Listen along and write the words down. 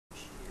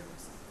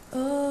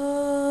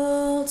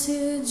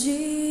to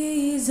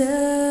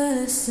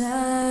Jesus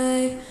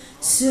I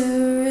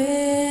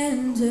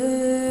surrender.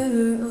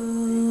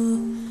 All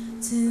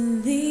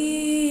to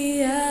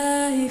Thee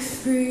I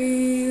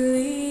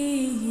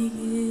freely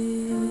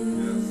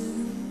give.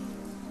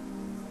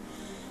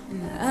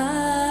 And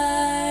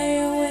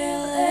I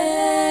will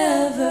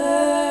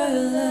ever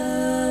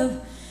love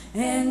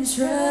and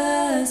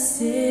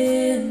trust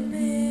in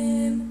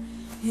Him,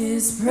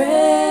 His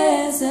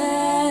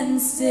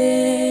presence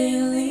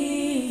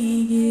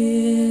daily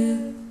give.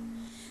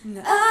 And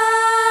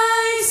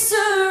I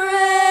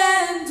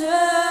surrender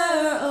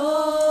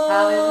all.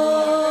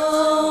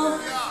 Hallelujah.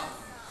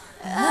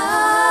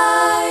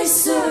 I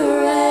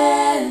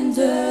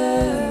surrender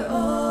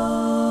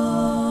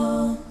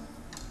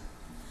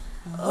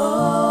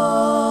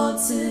all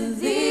to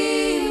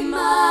Thee,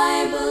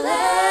 my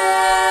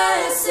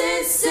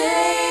blessed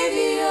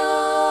Savior.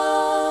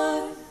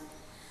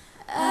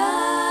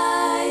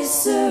 I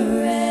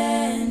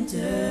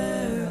surrender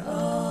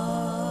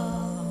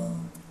all.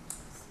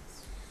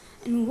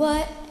 And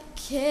what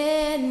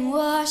can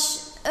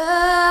wash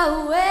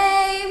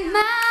away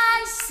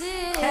my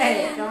sin?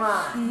 Hey, come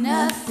on.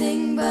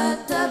 Nothing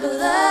but the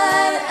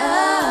blood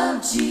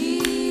of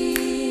Jesus.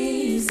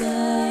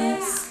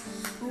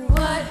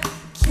 What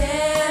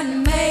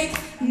can make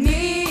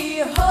me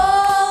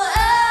whole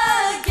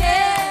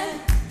again?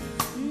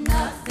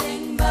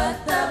 Nothing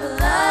but the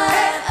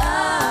blood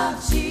of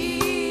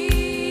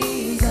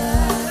Jesus.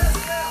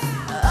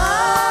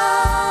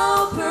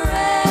 Oh,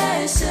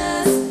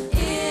 precious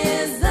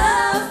is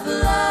the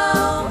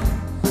flow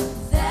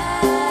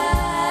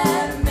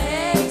that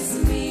makes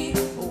me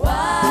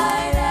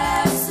white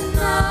as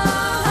snow.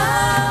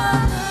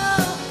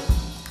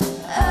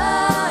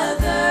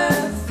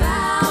 Other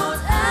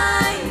fount I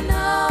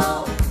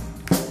know,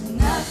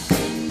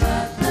 nothing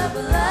but the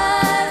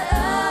blood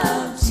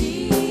of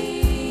Jesus.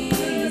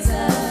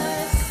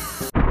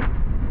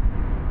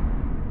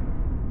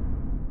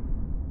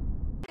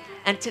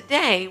 And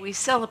today we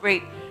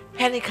celebrate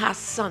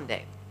Pentecost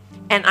Sunday.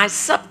 And I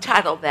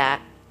subtitled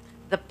that,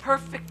 The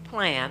Perfect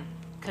Plan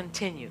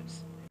Continues.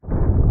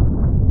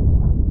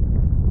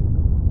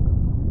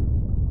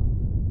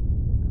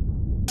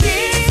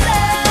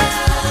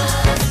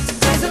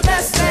 Is the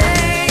best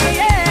thing,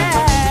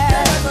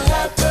 yeah,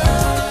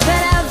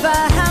 that ever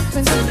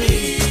happened to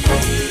me.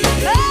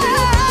 Oh,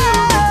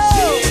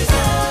 Jesus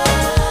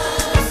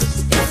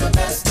is the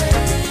best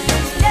thing,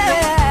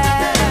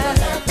 yeah,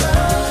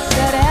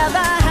 that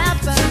ever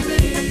happened to me.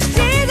 Jesus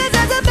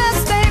is the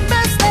best thing,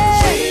 best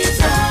thing.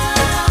 Jesus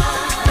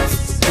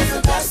is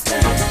the best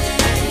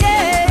thing,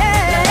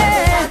 yeah.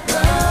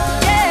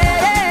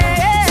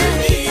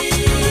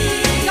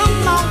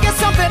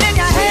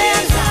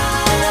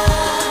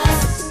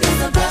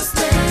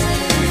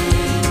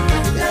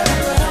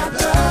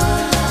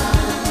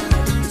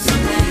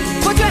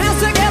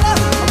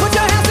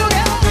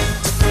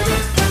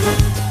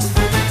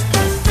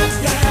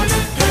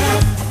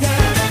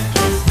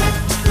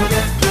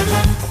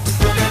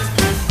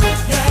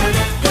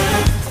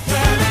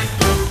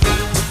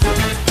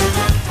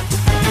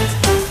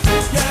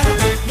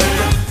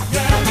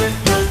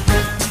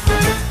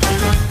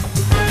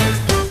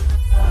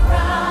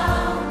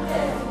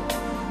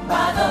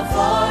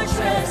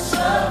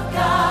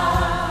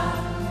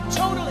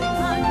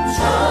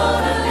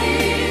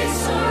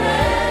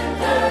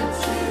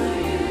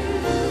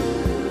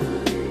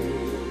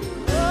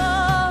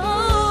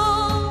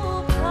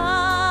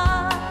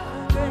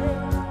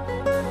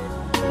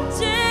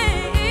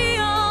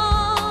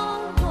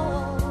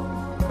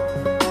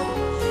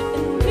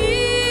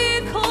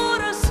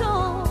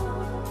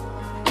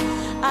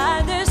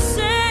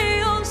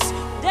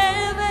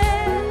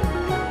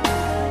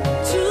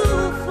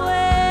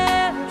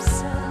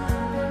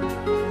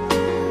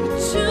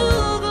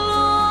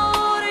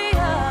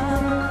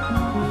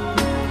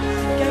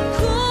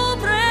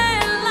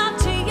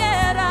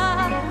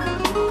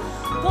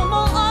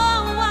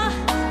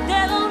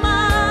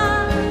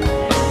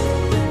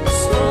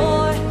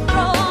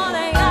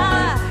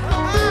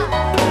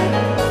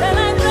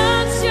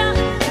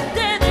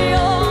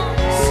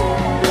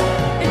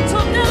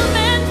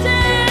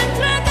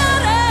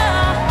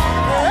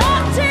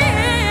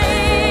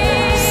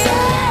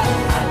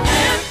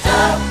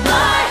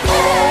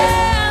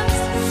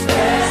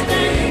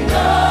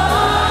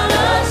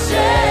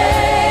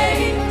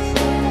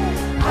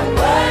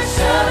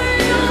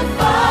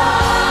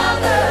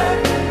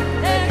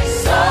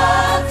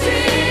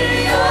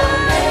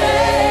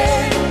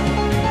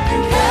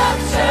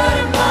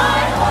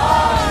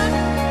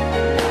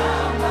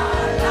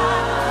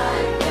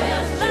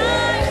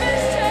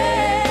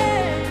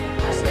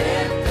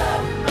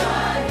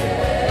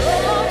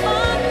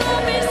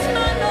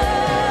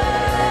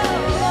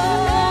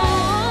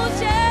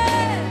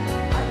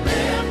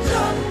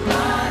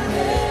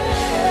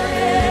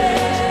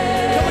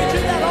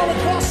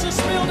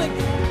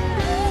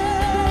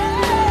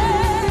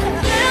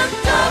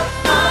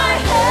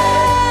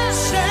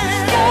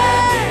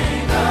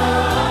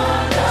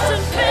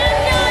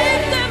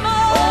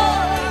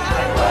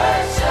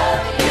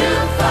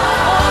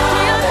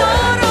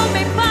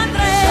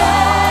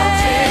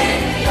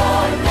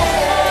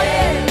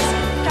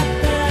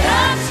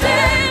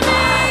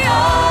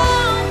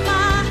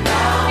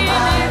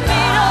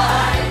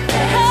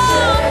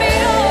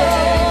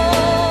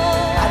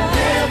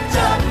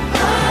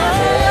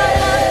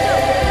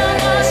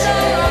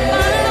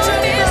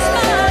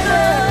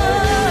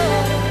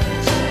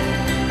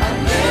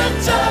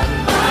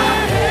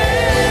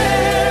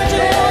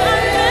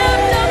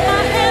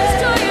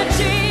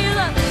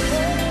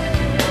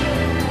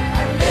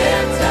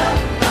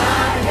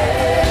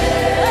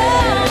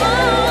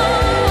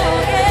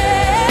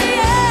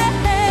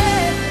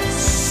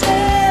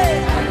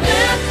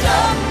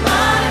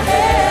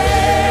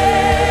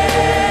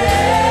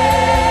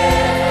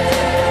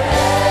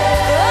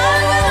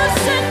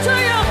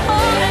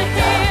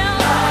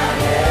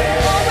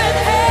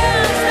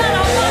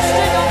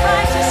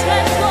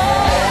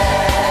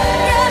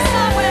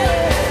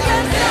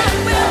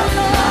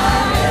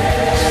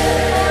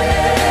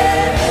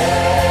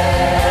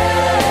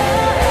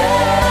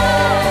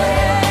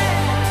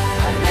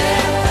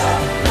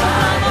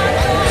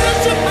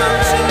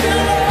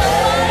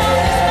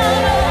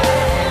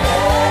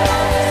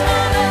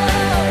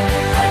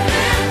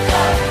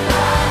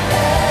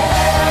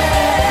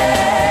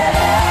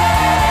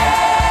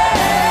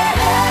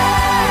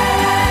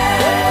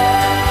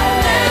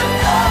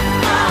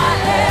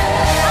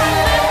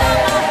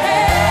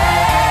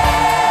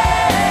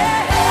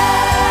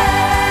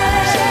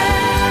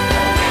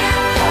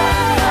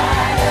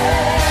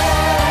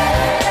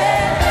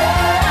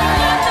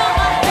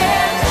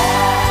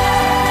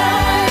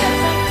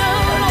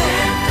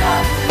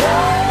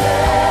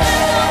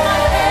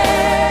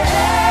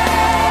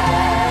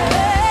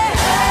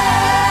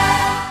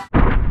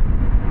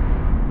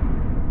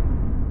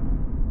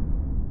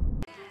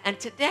 And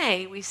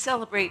today we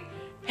celebrate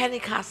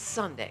Pentecost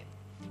Sunday.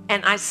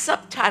 And I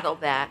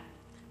subtitled that,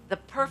 The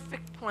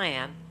Perfect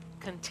Plan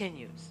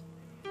Continues.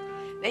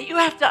 Now you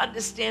have to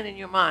understand in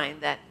your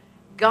mind that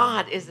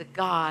God is a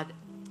God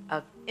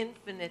of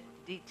infinite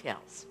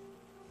details.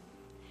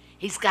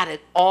 He's got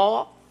it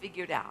all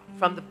figured out.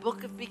 From the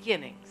book of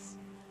beginnings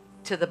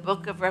to the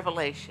book of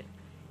Revelation,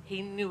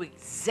 he knew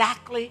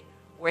exactly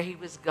where he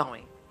was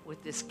going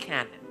with this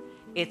canon.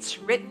 It's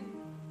written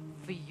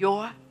for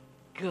your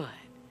good.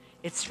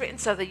 It's written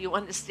so that you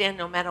understand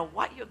no matter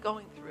what you're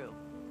going through,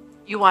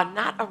 you are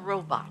not a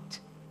robot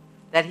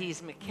that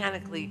he's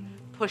mechanically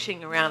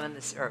pushing around on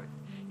this earth.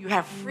 You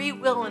have free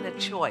will and a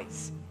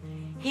choice.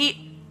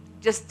 He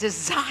just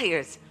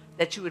desires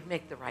that you would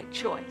make the right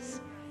choice.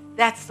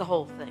 That's the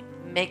whole thing,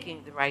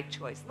 making the right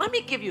choice. Let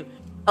me give you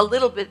a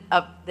little bit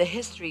of the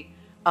history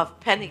of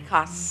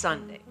Pentecost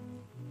Sunday.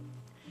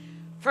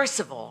 First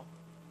of all,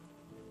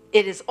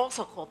 it is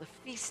also called the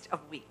Feast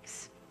of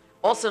Weeks,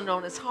 also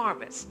known as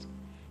Harvest.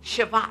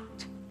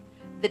 Shavuot,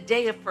 the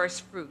day of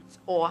first fruits,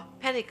 or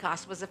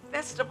Pentecost, was a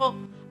festival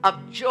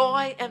of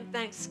joy and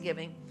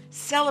thanksgiving,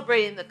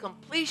 celebrating the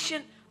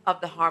completion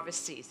of the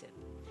harvest season.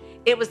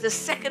 It was the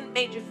second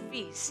major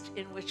feast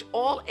in which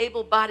all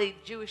able-bodied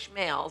Jewish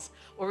males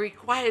were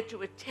required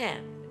to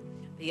attend,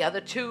 the other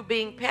two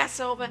being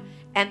Passover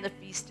and the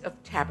Feast of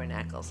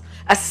Tabernacles.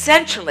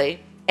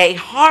 Essentially, a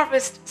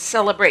harvest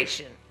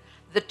celebration.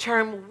 The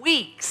term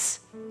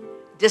weeks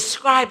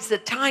describes the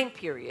time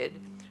period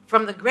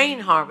from the grain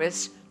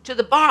harvest to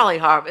the barley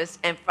harvest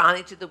and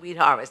finally to the wheat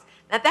harvest.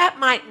 Now that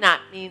might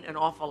not mean an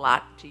awful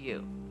lot to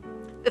you.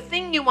 The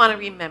thing you want to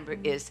remember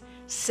is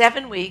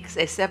 7 weeks,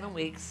 say 7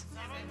 weeks,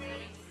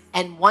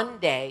 and 1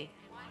 day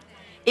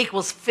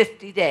equals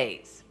 50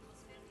 days.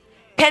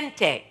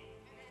 Pente.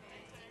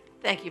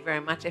 Thank you very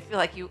much. I feel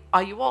like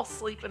are you all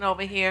sleeping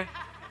over here?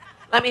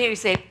 Let me hear you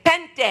say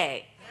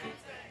pente.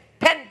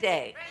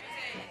 Pente.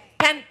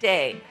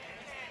 Pente.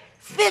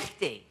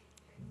 50.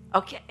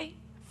 Okay?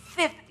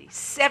 50.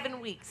 7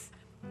 weeks.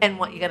 And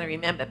what you're going to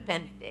remember,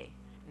 pente.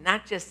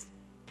 Not just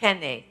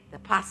penne, the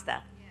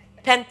pasta.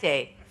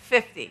 Pente,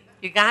 50.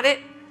 You got it?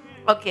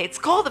 Okay, it's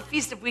called the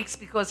Feast of Weeks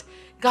because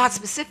God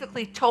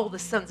specifically told the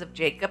sons of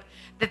Jacob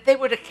that they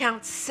were to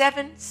count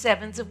 7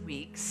 sevens of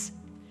weeks,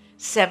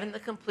 7 the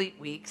complete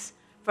weeks,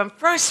 from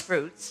first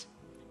fruits,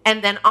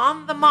 and then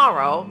on the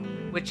morrow,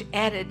 which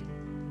added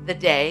the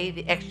day,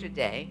 the extra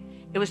day,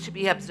 it was to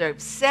be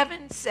observed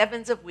 7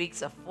 sevens of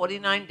weeks of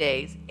 49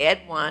 days,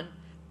 add 1,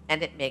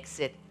 and it makes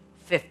it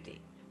 50.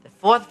 The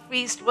fourth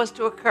feast was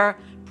to occur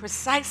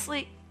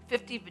precisely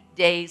 50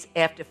 days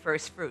after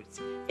first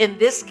fruits. In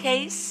this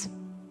case,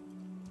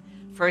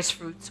 first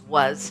fruits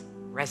was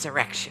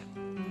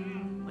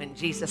resurrection, when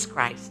Jesus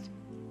Christ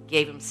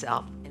gave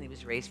himself and he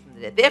was raised from the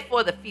dead.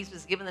 Therefore, the feast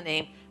was given the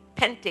name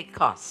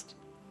Pentecost,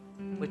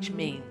 which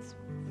means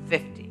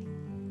 50.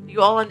 Do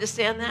you all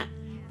understand that?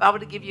 If I were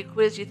to give you a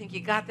quiz, you think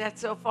you got that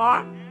so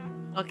far?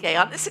 Okay,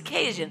 on this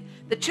occasion,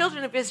 the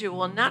children of Israel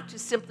were not to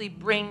simply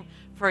bring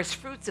first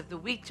fruits of the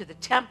wheat to the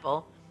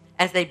temple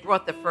as they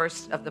brought the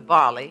first of the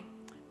barley,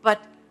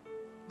 but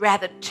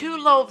rather 2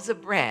 loaves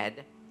of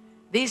bread.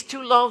 These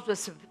 2 loaves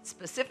were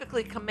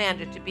specifically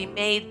commanded to be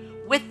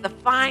made with the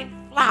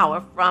fine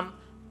flour from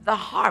the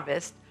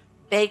harvest,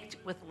 baked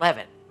with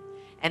leaven.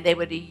 And they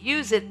were to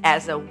use it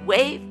as a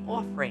wave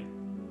offering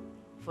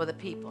for the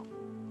people.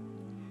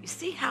 You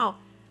see how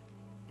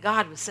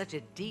God was such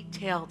a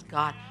detailed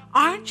God?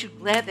 Aren't you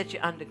glad that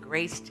you're under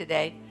grace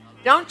today?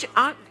 Aren't you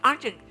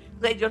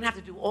glad you don't have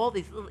to do all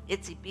these little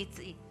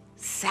itsy-bitsy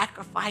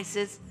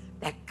sacrifices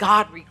that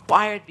God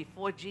required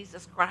before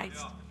Jesus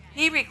Christ?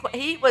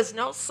 He was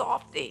no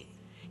softy.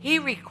 He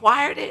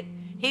required it.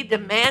 He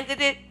demanded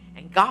it.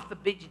 And God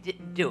forbid you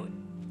didn't do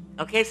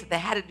it. Okay, so they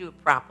had to do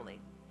it properly.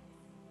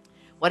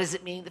 What does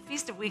it mean? The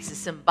Feast of Weeks is a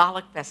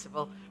symbolic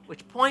festival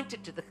which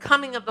pointed to the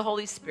coming of the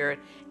Holy Spirit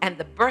and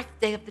the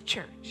birthday of the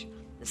church.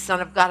 The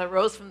Son of God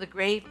arose from the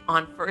grave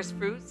on first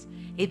fruits.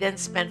 He then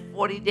spent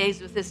 40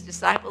 days with his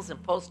disciples in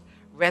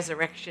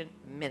post-resurrection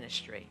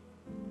ministry.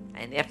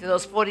 And after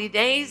those 40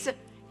 days,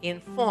 he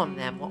informed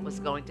them what was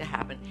going to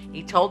happen.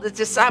 He told his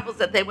disciples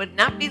that they would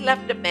not be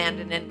left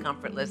abandoned and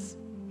comfortless,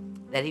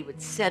 that he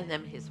would send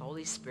them his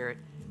Holy Spirit,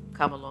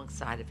 come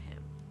alongside of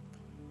him.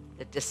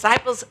 The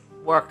disciples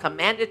were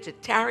commanded to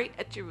tarry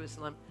at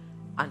Jerusalem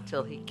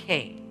until he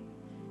came.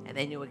 And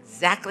they knew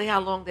exactly how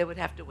long they would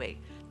have to wait.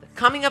 The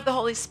coming of the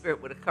Holy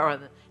Spirit would occur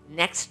on the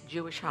next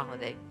Jewish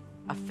holiday,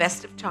 a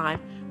festive time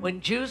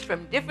when Jews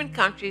from different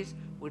countries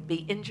would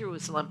be in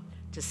Jerusalem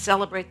to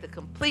celebrate the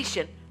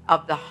completion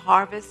of the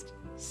harvest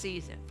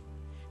season.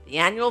 The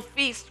annual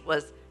feast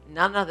was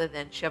none other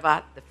than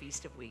Shavuot, the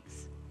Feast of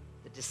Weeks.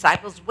 The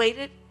disciples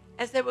waited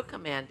as they were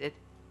commanded.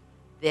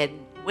 Their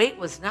wait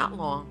was not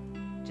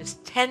long,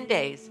 just 10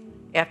 days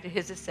after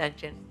his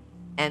ascension,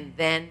 and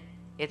then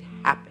it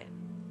happened.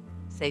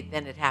 Say,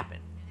 then it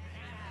happened.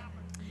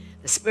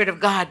 The Spirit of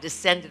God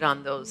descended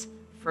on those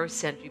first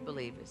century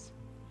believers.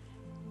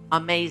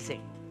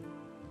 Amazing.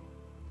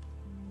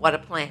 What a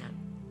plan.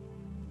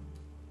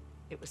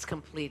 It was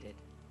completed.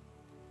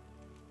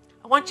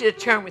 I want you to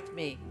turn with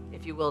me,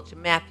 if you will, to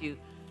Matthew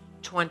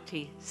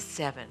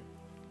 27.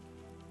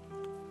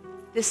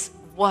 This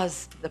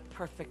was the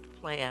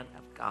perfect plan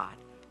of God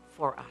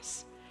for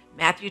us.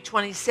 Matthew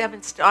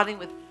 27, starting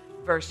with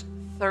verse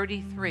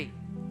 33.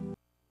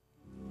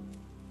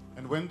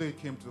 And when they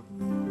came to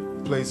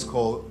a place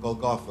called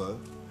Golgotha,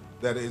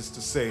 that is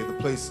to say, the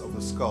place of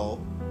the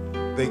skull,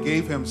 they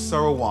gave him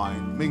sour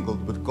wine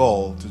mingled with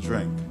gall to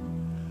drink.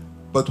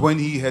 But when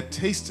he had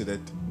tasted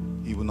it,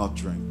 he would not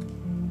drink.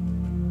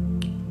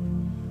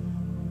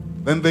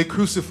 Then they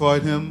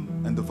crucified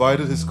him and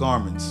divided his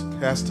garments,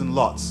 casting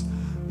lots,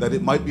 that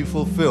it might be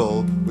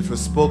fulfilled which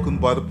was spoken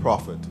by the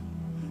prophet.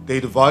 They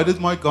divided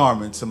my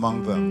garments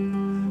among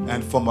them,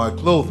 and for my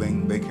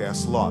clothing they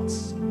cast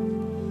lots.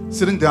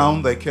 Sitting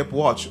down, they kept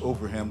watch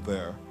over him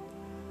there.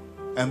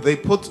 And they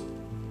put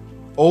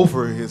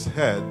over his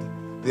head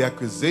the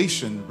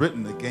accusation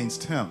written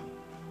against him.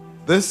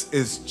 This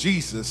is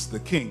Jesus, the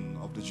King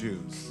of the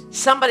Jews.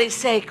 Somebody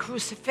say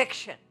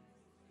crucifixion.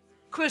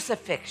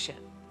 Crucifixion.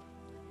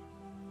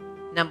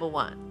 Number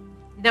one.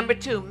 Number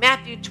two,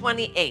 Matthew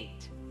 28.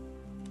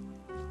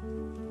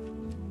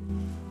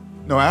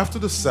 Now after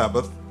the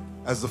Sabbath,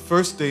 as the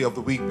first day of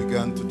the week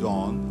began to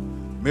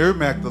dawn, Mary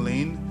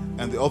Magdalene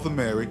and the other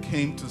Mary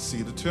came to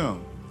see the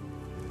tomb.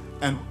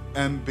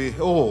 And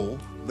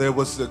behold, there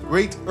was a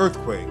great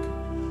earthquake,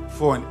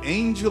 for an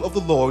angel of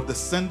the Lord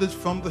descended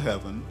from the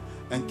heaven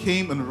and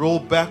came and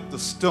rolled back the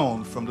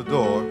stone from the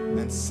door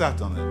and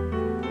sat on it.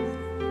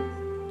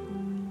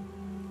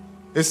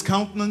 His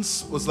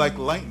countenance was like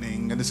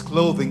lightning, and his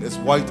clothing as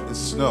white as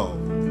snow.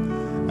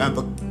 And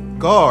the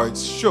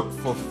guards shook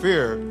for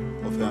fear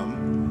of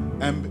him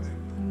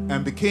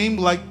and became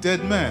like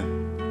dead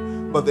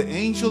men. But the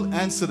angel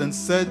answered and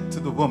said to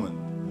the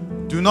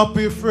woman, "Do not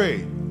be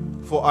afraid,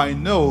 for I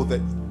know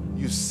that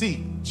you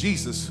seek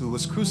Jesus who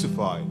was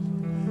crucified.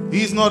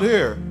 He is not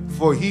here,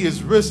 for he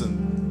is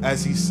risen,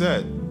 as he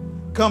said.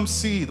 Come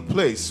see the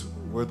place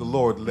where the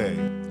Lord lay."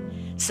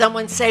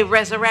 Someone say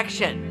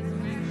resurrection.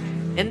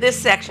 In this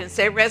section,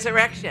 say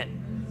resurrection.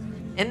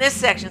 In this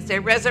section, say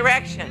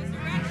resurrection.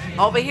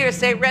 Over here,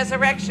 say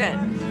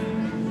resurrection.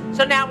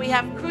 So now we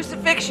have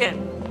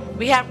crucifixion.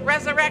 We have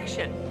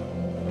resurrection.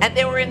 And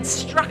there were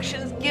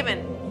instructions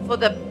given for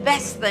the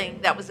best thing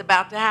that was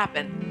about to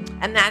happen.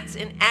 And that's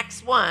in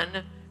Acts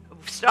 1,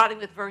 starting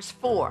with verse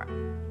 4.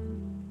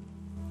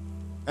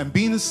 And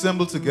being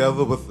assembled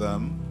together with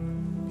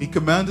them, he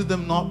commanded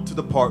them not to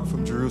depart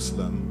from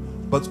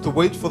Jerusalem, but to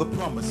wait for the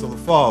promise of the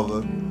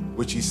Father,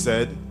 which he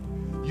said,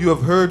 "You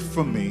have heard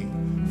from me,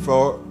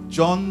 for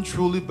John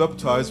truly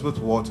baptized with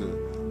water,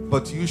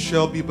 but you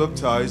shall be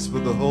baptized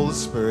with the Holy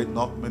Spirit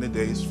not many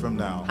days from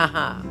now."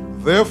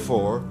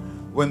 Therefore,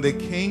 when they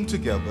came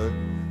together,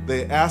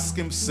 they asked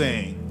him,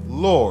 saying,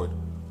 "Lord,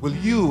 will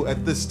you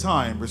at this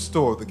time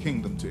restore the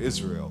kingdom to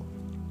Israel?"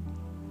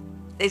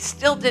 They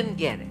still didn't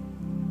get it.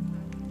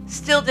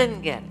 Still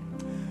didn't get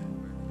it.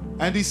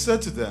 And he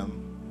said to them,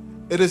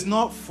 "It is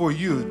not for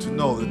you to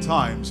know the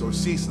times or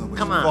season which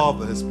the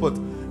Father has put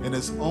in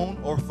his own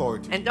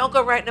authority. And don't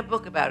go writing a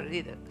book about it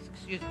either.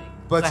 Excuse me.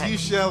 But Go ahead. you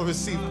shall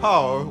receive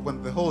power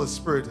when the Holy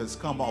Spirit has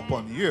come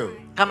upon you.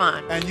 Come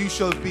on. And you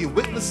shall be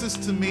witnesses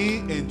to me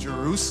in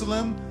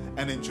Jerusalem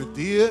and in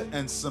Judea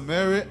and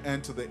Samaria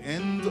and to the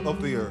end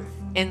of the earth.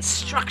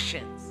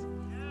 Instructions.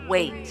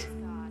 Wait.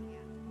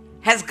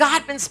 Has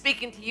God been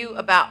speaking to you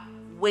about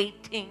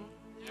waiting?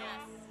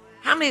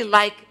 How many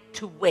like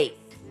to wait?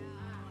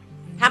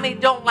 How many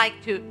don't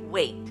like to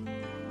wait?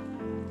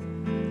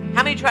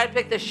 How many try to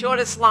pick the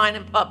shortest line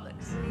in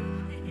Publix?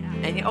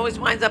 And he always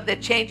winds up there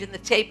changing the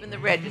tape in the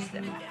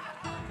register.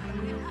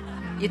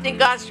 You think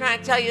God's trying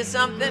to tell you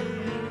something?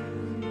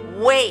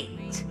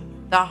 Wait.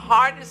 The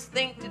hardest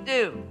thing to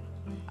do.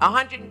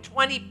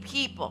 120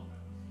 people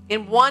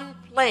in one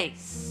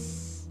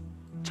place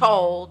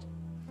told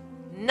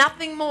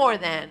nothing more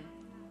than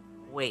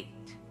wait.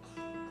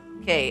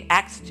 Okay,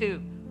 Acts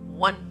 2,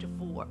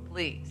 1-4,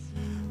 please.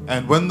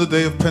 And when the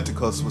day of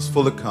Pentecost was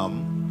fully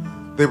come,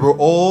 they were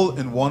all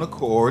in one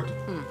accord,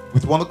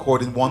 with one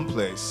accord in one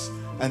place.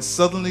 And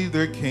suddenly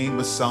there came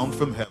a sound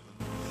from heaven,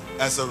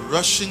 as a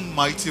rushing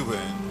mighty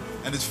wind,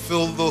 and it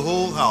filled the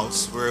whole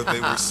house where they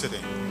were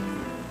sitting.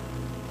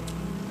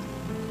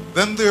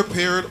 Then there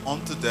appeared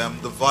unto them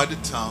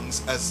divided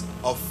tongues as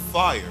of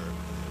fire,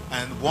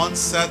 and one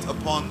sat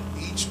upon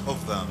each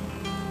of them.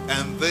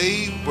 And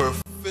they were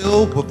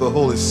filled with the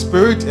Holy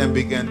Spirit, and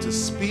began to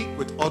speak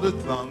with other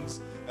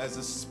tongues as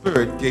the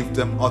Spirit gave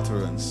them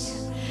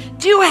utterance.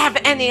 Do you have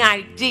any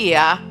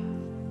idea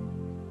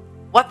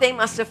what they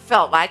must have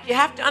felt like? You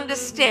have to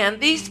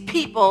understand, these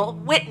people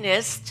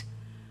witnessed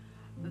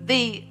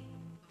the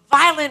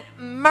violent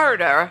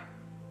murder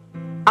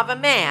of a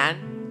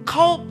man,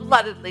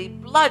 cold-bloodedly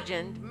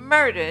bludgeoned,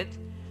 murdered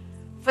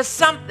for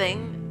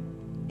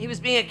something he was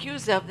being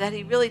accused of that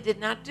he really did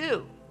not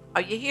do.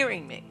 Are you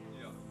hearing me?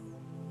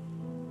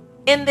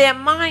 In their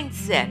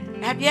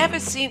mindset, have you ever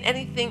seen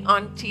anything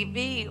on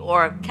TV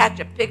or catch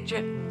a picture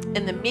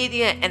in the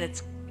media and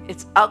it's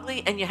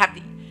ugly and you have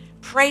to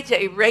pray to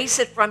erase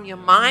it from your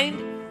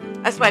mind?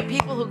 That's why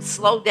people who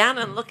slow down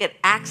and look at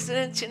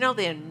accidents, you know,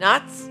 they're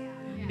nuts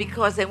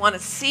because they want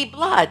to see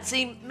blood.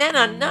 See, men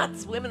are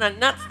nuts, women are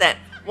nuts that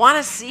want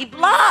to see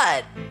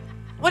blood.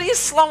 What are you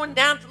slowing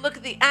down to look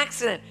at the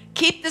accident?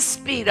 Keep the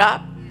speed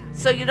up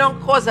so you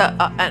don't cause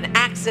an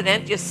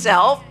accident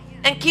yourself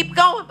and keep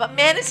going. But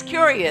man is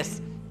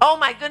curious. Oh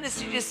my goodness,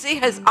 did you see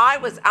his eye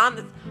was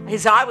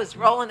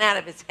rolling out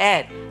of his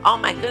head. Oh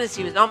my goodness,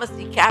 he was almost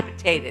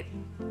decapitated.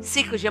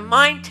 See, because your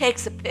mind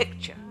takes a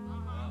picture.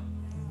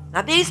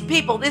 Now these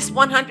people, this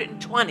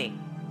 120,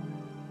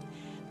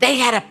 they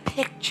had a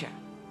picture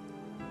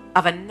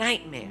of a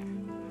nightmare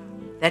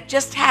that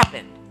just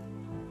happened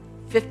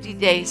 50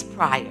 days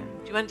prior.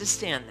 Do you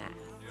understand that?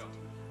 Yeah.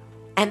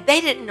 And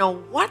they didn't know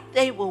what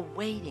they were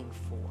waiting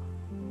for.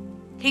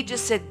 He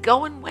just said,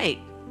 go and wait,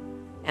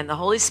 and the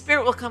Holy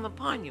Spirit will come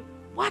upon you.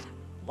 What?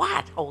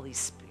 What, Holy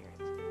Spirit?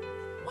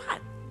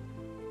 What?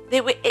 They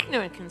were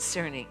ignorant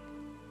concerning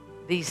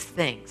these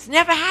things.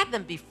 Never had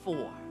them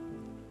before.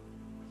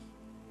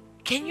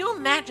 Can you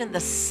imagine the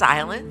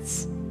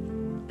silence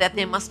that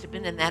there must have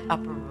been in that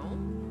upper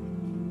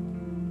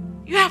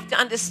room? You have to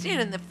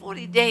understand, in the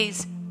 40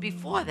 days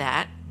before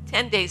that,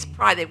 10 days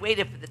prior, they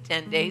waited for the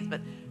 10 days,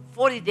 but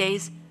 40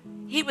 days,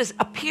 he was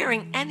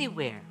appearing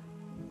anywhere.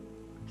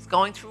 He was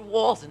going through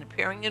walls and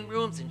appearing in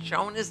rooms and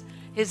showing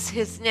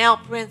his nail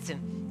prints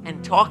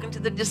and talking to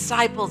the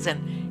disciples.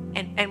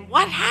 And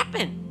what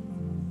happened?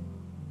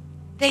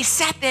 They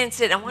sat there and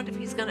said, I wonder if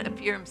he's going to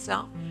appear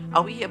himself.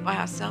 Are we here by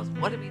ourselves?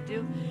 What do we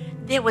do?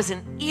 There was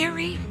an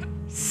eerie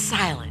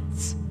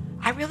silence.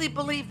 I really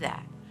believe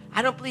that.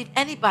 I don't believe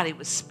anybody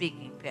was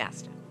speaking,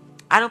 Pastor.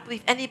 I don't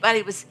believe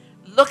anybody was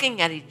looking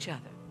at each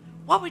other.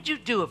 What would you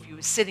do if you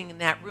were sitting in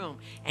that room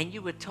and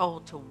you were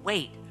told to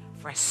wait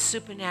for a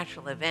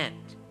supernatural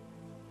event?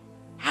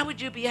 How would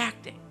you be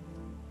acting?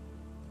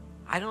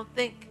 I don't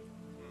think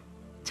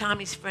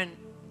Tommy's friend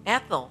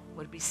Ethel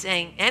would be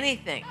saying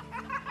anything.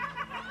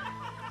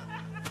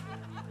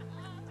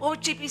 What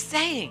would she be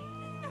saying?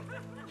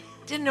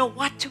 Didn't know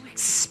what to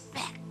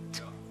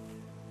expect.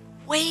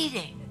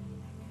 Waiting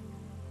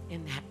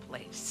in that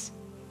place.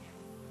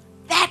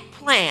 That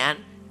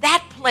plan,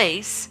 that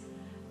place,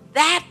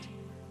 that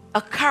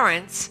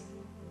occurrence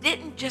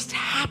didn't just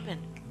happen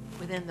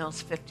within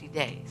those 50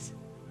 days.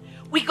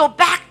 We go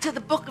back to the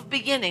book of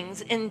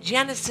beginnings in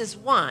Genesis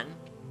 1,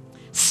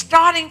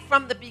 starting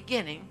from the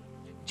beginning,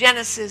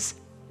 Genesis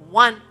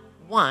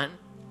 1:1,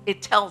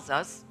 it tells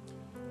us,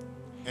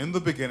 in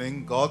the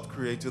beginning, God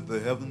created the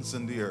heavens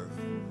and the earth.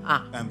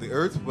 And the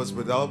earth was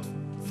without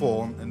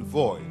form and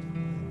void,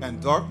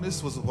 and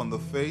darkness was upon the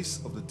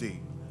face of the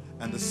deep,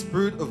 and the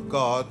Spirit of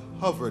God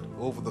hovered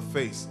over the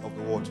face of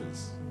the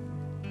waters.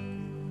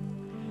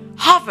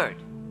 Hovered.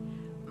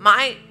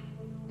 My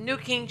New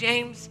King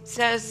James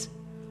says,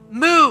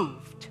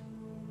 moved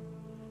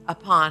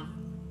upon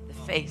the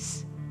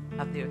face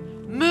of the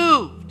earth.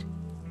 Moved.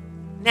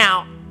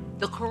 Now,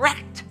 the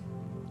correct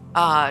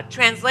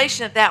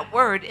translation of that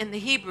word in the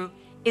Hebrew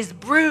is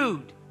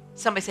brood.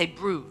 Somebody say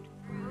brood.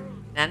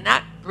 Now,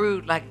 not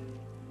brewed like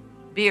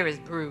beer is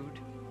brewed,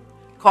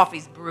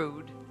 coffee's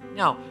brewed.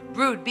 No,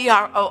 brood,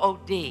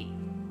 B-R-O-O-D.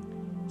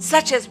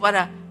 Such as what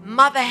a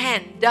mother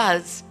hen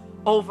does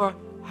over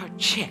her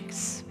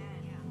chicks.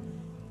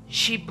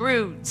 She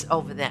broods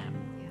over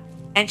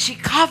them, and she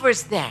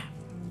covers them,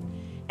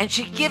 and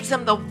she gives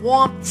them the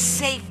warmth,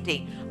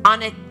 safety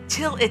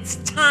until it's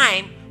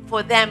time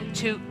for them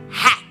to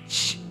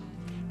hatch.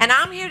 And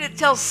I'm here to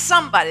tell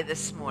somebody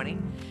this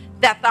morning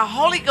that the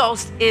Holy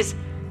Ghost is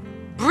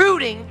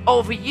brooding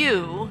over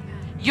you,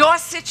 your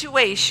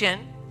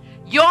situation,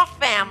 your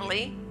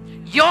family,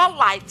 your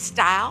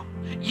lifestyle,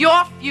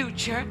 your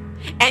future,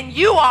 and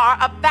you are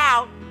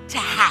about to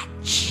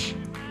hatch.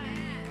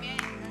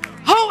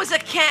 Who is a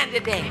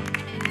candidate?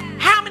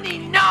 How many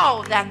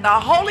know that the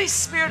Holy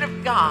Spirit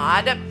of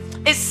God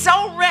is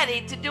so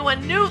ready to do a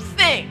new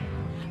thing,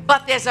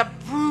 but there's a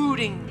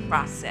brooding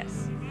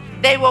process?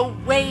 They were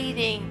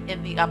waiting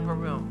in the upper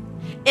room.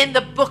 In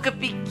the book of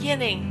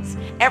beginnings,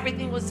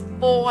 everything was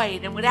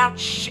void and without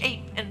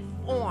shape and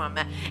form.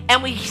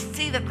 And we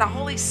see that the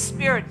Holy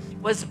Spirit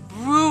was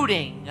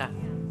brooding,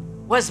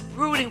 was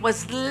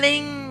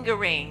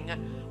lingering,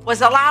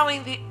 was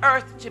allowing the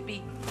earth to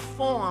be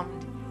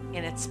formed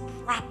in its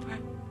proper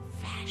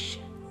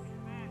fashion.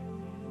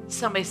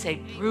 Somebody say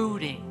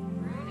brooding.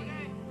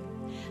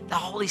 The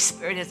Holy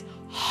Spirit is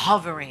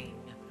hovering.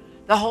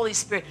 The Holy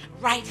Spirit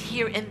right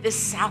here in this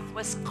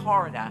southwest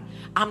corridor.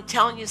 I'm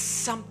telling you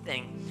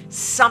something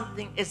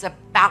is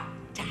about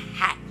to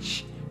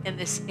hatch in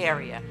this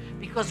area,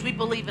 because we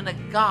believe in a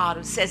God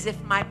who says, if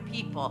my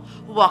people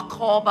who are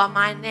called by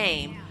my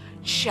name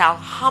shall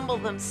humble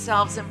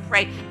themselves and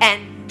pray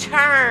and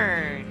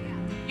turn.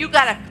 You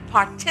got to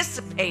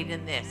participate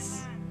in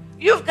this.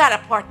 You've got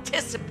to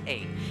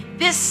participate.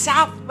 This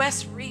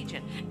southwest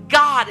region,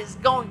 God is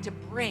going to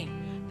bring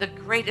the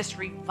greatest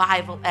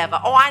revival ever.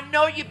 Oh, I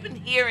know you've been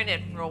hearing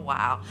it for a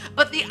while,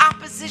 but the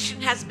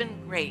opposition has been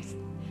great.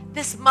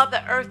 This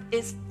Mother Earth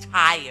is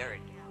tired.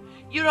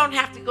 You don't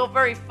have to go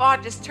very far.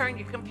 Just turn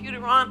your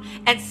computer on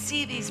and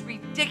see these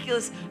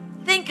ridiculous.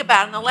 Think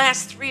about in the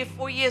last 3 or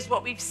 4 years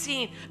what we've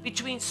seen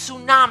between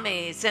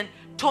tsunamis and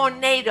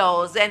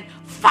tornadoes and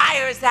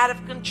fires out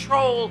of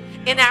control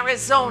in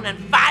Arizona and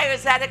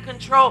fires out of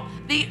control.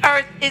 The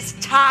earth is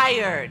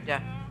tired.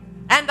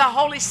 And the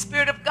Holy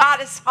Spirit of God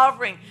is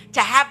hovering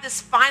to have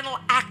this final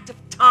act of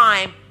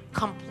time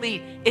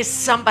complete. Is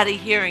somebody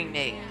hearing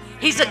me?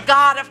 He's a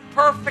God of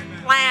perfect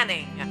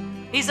planning.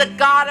 He's a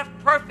God of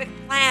perfect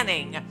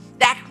planning.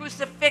 That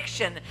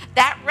crucifixion,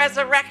 that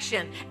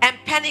resurrection, and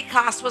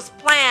Pentecost was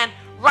planned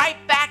right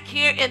back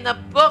here in the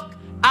book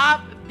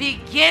of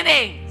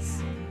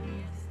beginnings.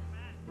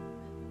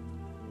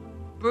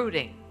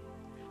 Brooding,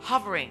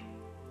 hovering,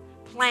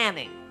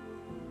 planning.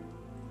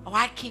 Oh,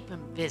 I keep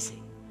him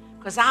busy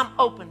because I'm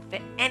open for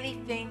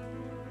anything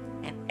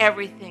and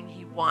everything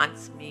he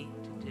wants me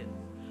to do.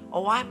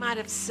 Oh, I might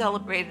have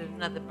celebrated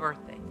another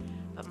birthday,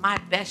 but my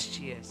best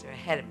years are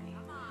ahead of me.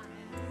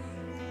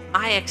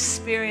 My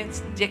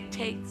experience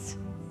dictates.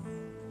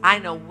 I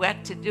know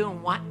what to do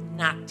and what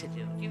not to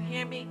do. Do you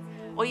hear me?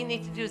 All you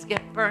need to do is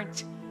get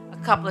burnt a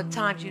couple of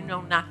times. You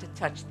know not to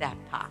touch that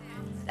pot.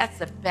 That's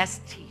the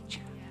best teacher.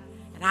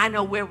 And I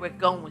know where we're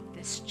going with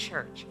this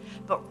church.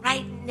 But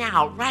right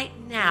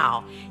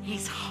now,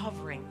 he's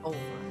hovering over.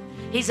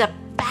 He's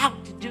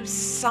about to do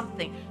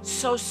something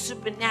so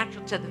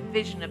supernatural to the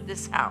vision of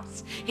this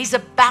house. He's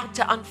about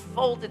to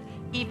unfold it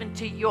even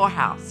to your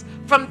house.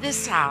 From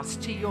this house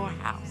to your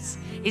house.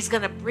 He's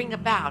going to bring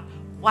about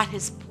what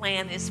his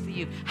plan is for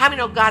you. How many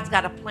know God's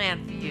got a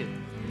plan for you?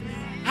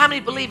 How many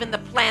believe in the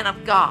plan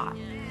of God?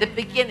 The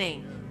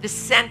beginning, the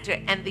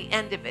center, and the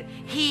end of it.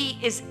 He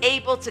is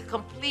able to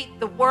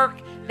complete the work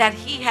that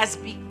he has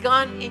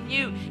begun in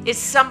you. Is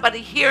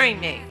somebody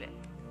hearing me?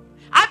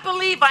 I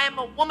believe I am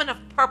a woman of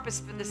purpose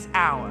for this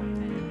hour.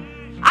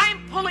 I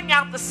am pulling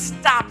out the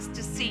stops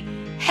to see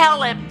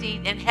hell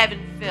emptied and heaven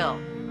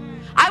filled.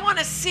 I want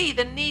to see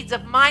the needs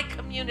of my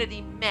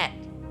community met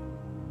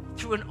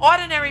through an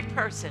ordinary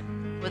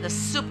person with a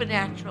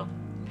supernatural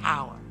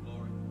power.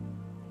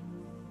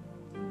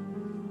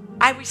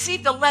 I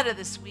received a letter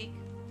this week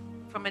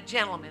from a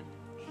gentleman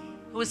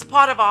who is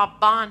part of our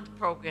bond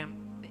program.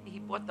 He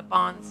bought the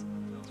bonds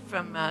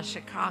from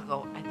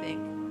Chicago, I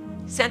think.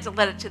 He sent a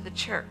letter to the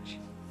church.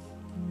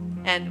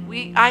 And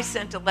I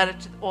sent a letter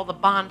to all the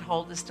bond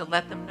holders to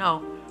let them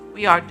know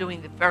we are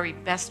doing the very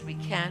best we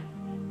can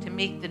to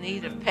meet the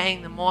need of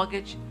paying the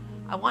mortgage.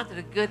 I wanted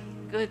a good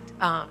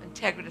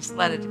integritous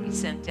letter to be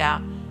sent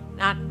out.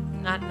 Not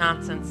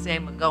nonsense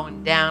saying we're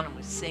going down and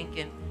we're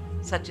sinking,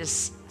 such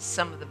as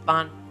some of the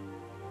bond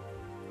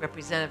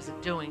representatives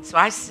are doing. So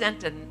I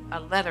sent a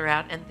letter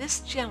out, and this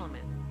gentleman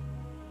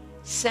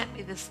sent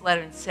me this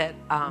letter and said,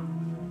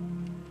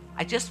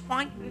 I just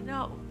want you to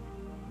know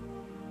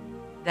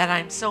that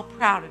I'm so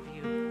proud of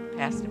you,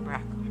 Pastor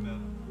Brackle,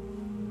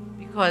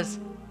 because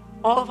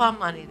all of our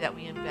money that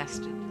we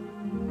invested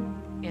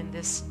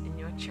in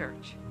your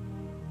church,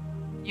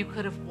 you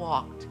could have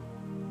walked,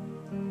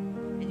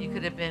 and you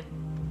could have been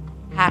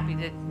happy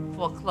to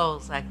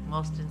foreclose like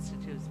most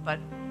institutes, but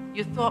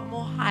you thought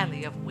more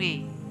highly of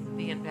we,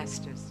 the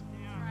investors,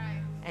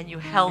 and you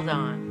held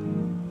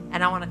on,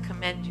 and I want to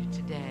commend you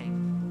today.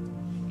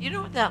 You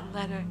know what that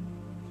letter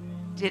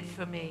did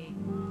for me?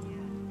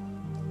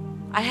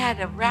 I had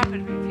a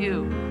rapid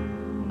review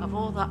of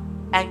all the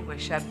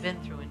anguish I've been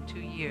through in 2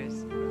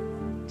 years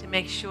to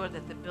make sure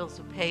that the bills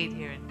were paid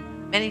here,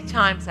 and many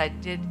times I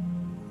did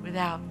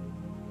without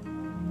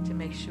to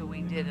make sure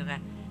we did, and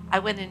I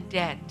went in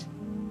debt,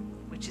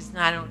 which is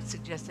not, I don't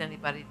suggest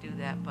anybody do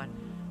that, but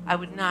I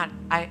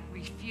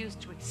refused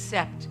to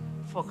accept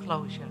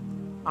foreclosure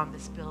on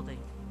this building.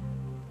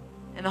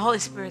 And the Holy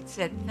Spirit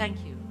said,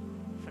 thank you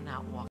for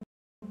not walking.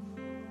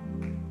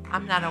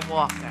 I'm not a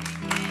walker.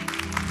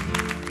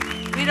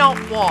 We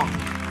don't walk.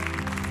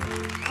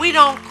 We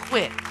don't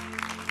quit.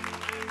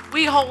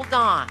 We hold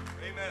on.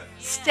 Amen.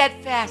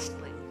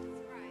 Steadfastly.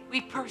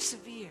 We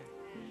persevere.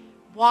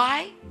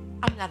 Why?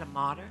 I'm not a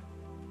martyr.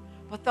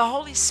 But the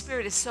Holy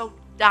Spirit is so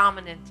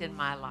dominant in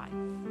my life.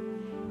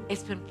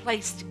 It's been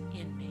placed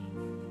in me.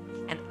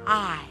 And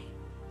I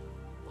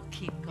will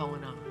keep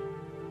going on.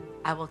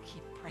 I will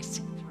keep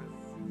pressing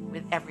through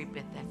with every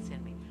bit that's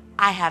in me.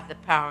 I have the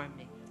power in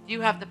me. Do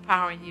you have the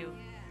power in you?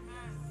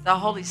 The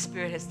Holy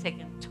Spirit has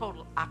taken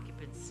total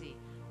occupancy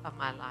of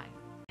my life.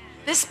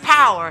 This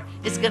power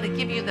is going to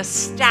give you the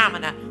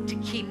stamina to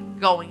keep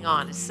going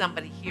on. Is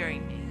somebody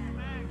hearing me?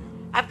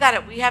 I've got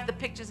it. We have the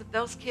pictures of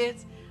those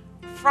kids.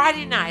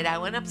 Friday night, I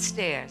went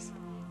upstairs,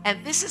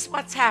 and this is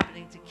what's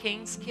happening to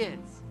King's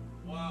kids.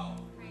 Wow.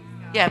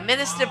 Yeah,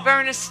 Minister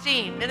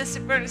Bernstein,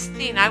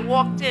 I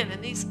walked in,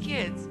 and these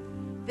kids,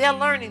 they're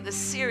learning the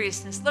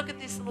seriousness. Look at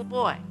this little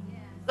boy.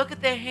 Look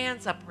at their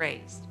hands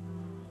upraised.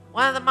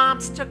 One of the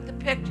moms took the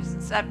pictures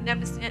and said, I've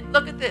never seen it.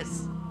 Look at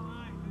this.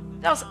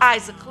 Those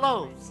eyes are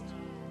closed.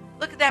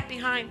 Look at that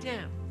behind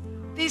him.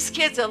 These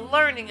kids are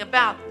learning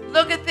about,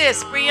 look at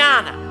this,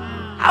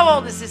 Brianna. How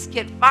old is this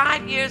kid?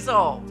 5 years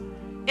old.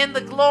 In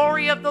the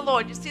glory of the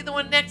Lord. You see the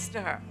one next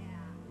to her?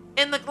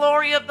 in the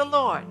glory of the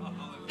Lord.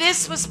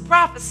 This was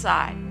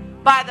prophesied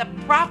by the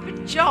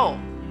prophet Joel.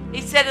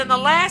 He said, in the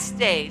last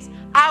days,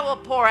 I will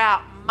pour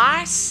out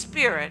my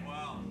spirit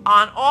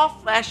on all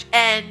flesh,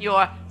 and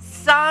your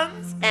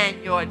sons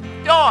and your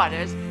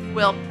daughters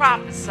will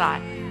prophesy.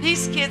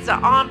 These kids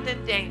are armed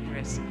and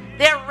dangerous.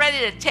 They're ready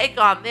to take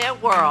on their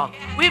world.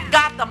 We've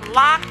got them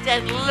locked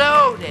and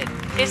loaded.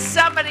 Is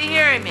somebody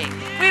hearing me?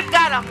 We've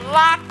got them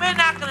locked. We're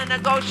not going to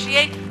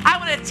negotiate. I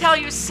want to tell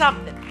you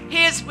something.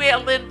 Here's where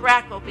Lynn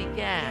Brackle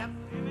began.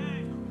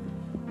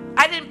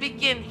 I didn't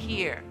begin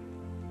here.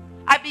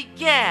 I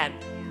began,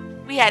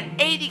 we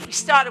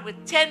started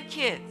with 10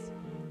 kids.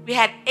 We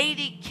had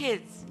 80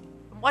 kids.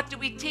 And what did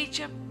we teach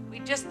them? We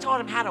just taught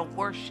them how to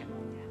worship.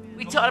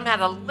 We taught them how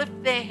to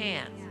lift their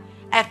hands.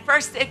 At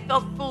first they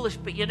felt foolish,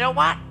 but you know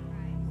what?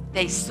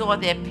 They saw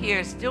their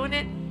peers doing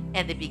it,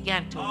 and they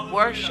began to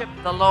worship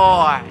the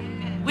Lord.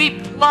 We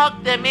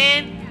plugged them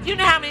in. Do you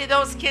know how many of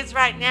those kids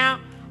right now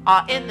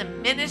are in the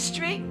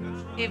ministry?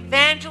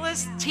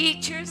 Evangelists,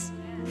 teachers,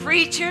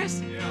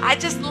 preachers. I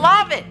just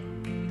love it,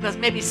 because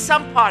maybe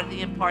some part of the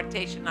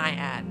impartation I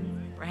had,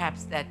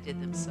 perhaps that did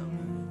them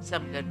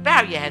some good.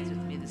 Bow your heads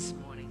with me this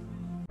morning.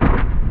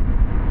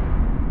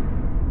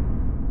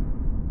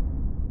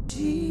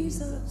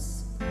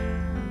 Jesus,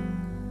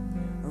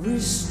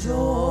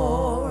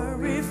 restore,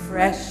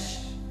 refresh,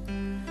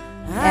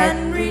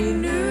 and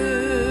renew.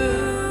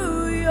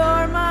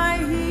 You're my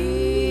healing,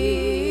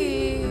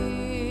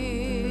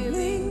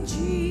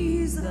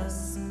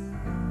 Jesus,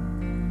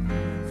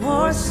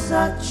 for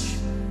such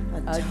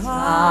a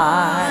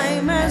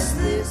time as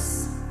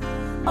this.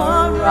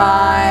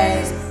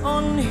 Arise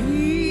on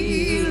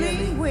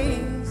healing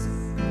wings,